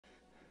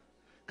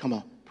Come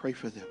on, pray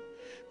for them.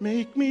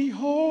 Make me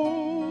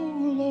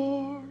whole,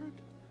 Lord.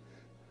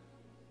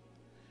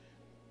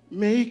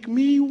 Make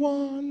me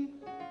one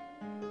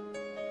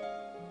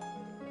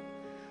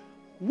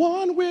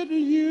with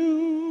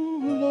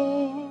you,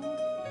 Lord.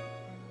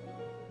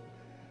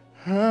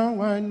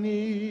 How I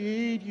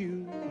need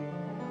you.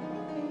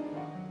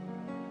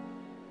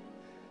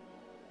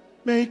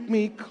 Make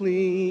me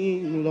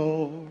clean,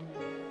 Lord.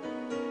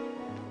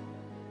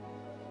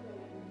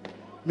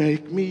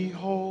 Make me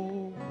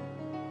whole.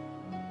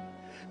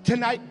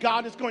 Tonight,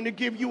 God is going to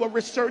give you a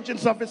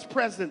resurgence of his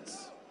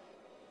presence.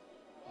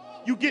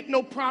 You get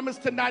no promise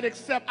tonight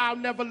except I'll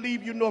never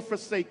leave you nor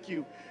forsake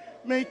you.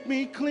 Make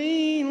me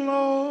clean,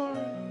 Lord.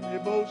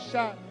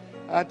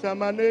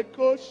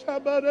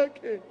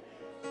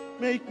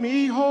 Make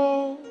me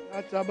whole.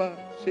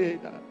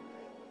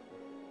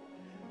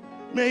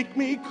 Make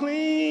me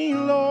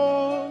clean,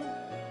 Lord.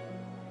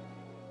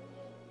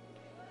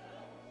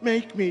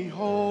 Make me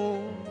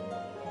whole.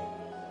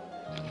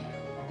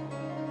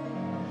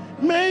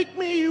 Make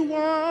me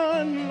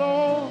one,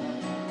 Lord.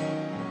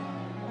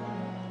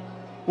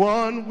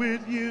 One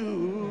with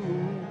you.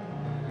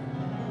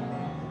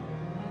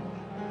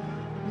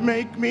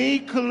 Make me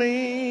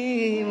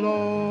clean,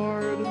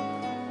 Lord.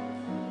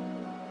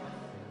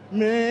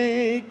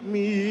 Make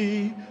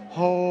me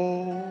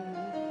whole.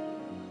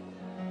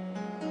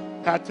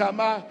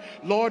 Katama,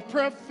 Lord,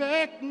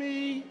 perfect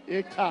me.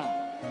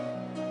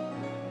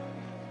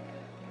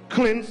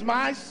 Cleanse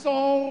my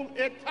soul.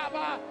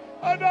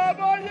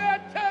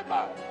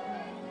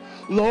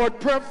 Lord,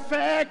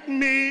 perfect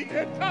me.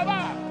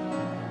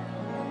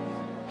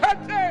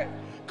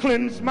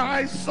 Cleanse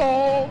my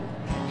soul.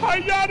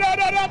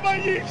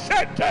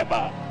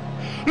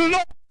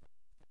 Lord,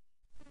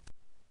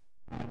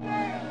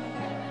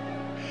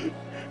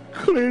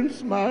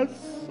 cleanse my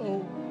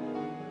soul.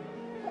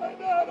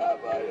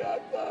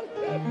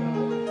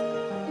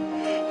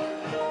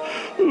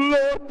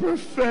 Lord,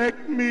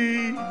 perfect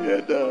me.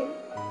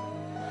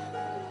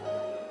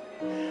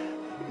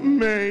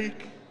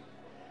 Make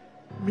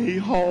me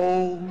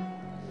whole.